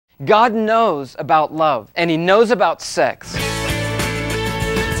God knows about love, and He knows about sex. Today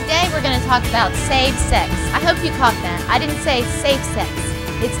we're going to talk about saved sex. I hope you caught that. I didn't say safe sex.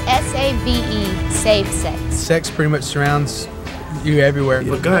 It's S-A-V-E, saved sex. Sex pretty much surrounds you everywhere.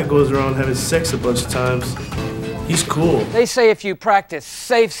 If a guy goes around having sex a bunch of times, he's cool. They say if you practice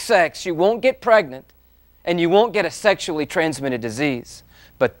safe sex, you won't get pregnant, and you won't get a sexually transmitted disease.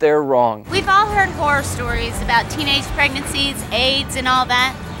 But they're wrong. We've all heard horror stories about teenage pregnancies, AIDS, and all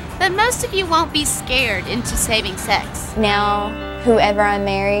that, but most of you won't be scared into saving sex. Now, whoever I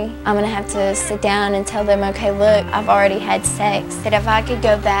marry, I'm gonna have to sit down and tell them, okay, look, I've already had sex, that if I could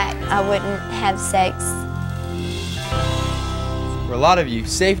go back, I wouldn't have sex. For a lot of you,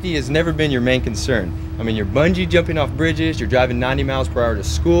 safety has never been your main concern. I mean, you're bungee jumping off bridges, you're driving 90 miles per hour to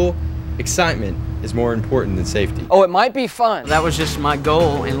school. Excitement is more important than safety. Oh, it might be fun. That was just my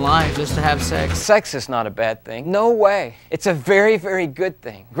goal in life, just to have sex. Sex is not a bad thing. No way. It's a very, very good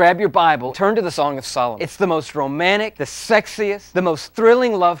thing. Grab your Bible, turn to the Song of Solomon. It's the most romantic, the sexiest, the most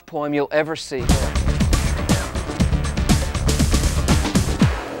thrilling love poem you'll ever see.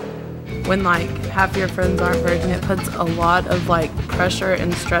 When half your friends aren't virgin, it puts a lot of pressure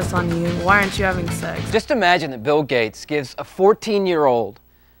and stress on you. Why aren't you having sex? Just imagine that Bill Gates gives a 14-year-old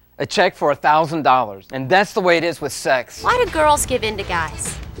a check for $1,000, and that's the way it is with sex. Why do girls give in to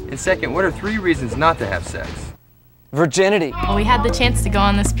guys? And second, what are 3 reasons not to have sex? Virginity. Well, we had the chance to go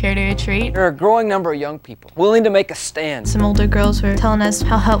on this purity retreat. There are a growing number of young people willing to make a stand. Some older girls were telling us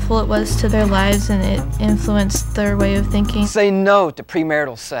how helpful it was to their lives and it influenced their way of thinking. Say no to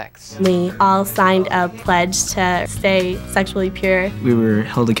premarital sex. We all signed a pledge to stay sexually pure. We were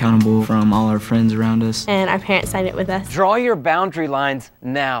held accountable from all our friends around us. And our parents signed it with us. Draw your boundary lines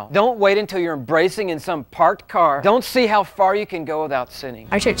now. Don't wait until you're embracing in some parked car. Don't see how far you can go without sinning.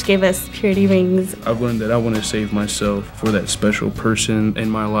 Our church gave us purity rings. I've learned that I want to save myself for that special person in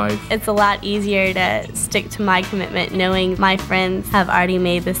my life. It's a lot easier to stick to my commitment knowing my friends have already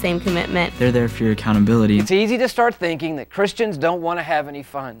made the same commitment. They're there for your accountability. It's easy to start thinking that Christians don't want to have any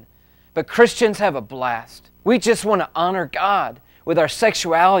fun, but Christians have a blast. We just want to honor God with our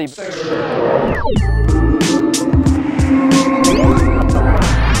sexuality.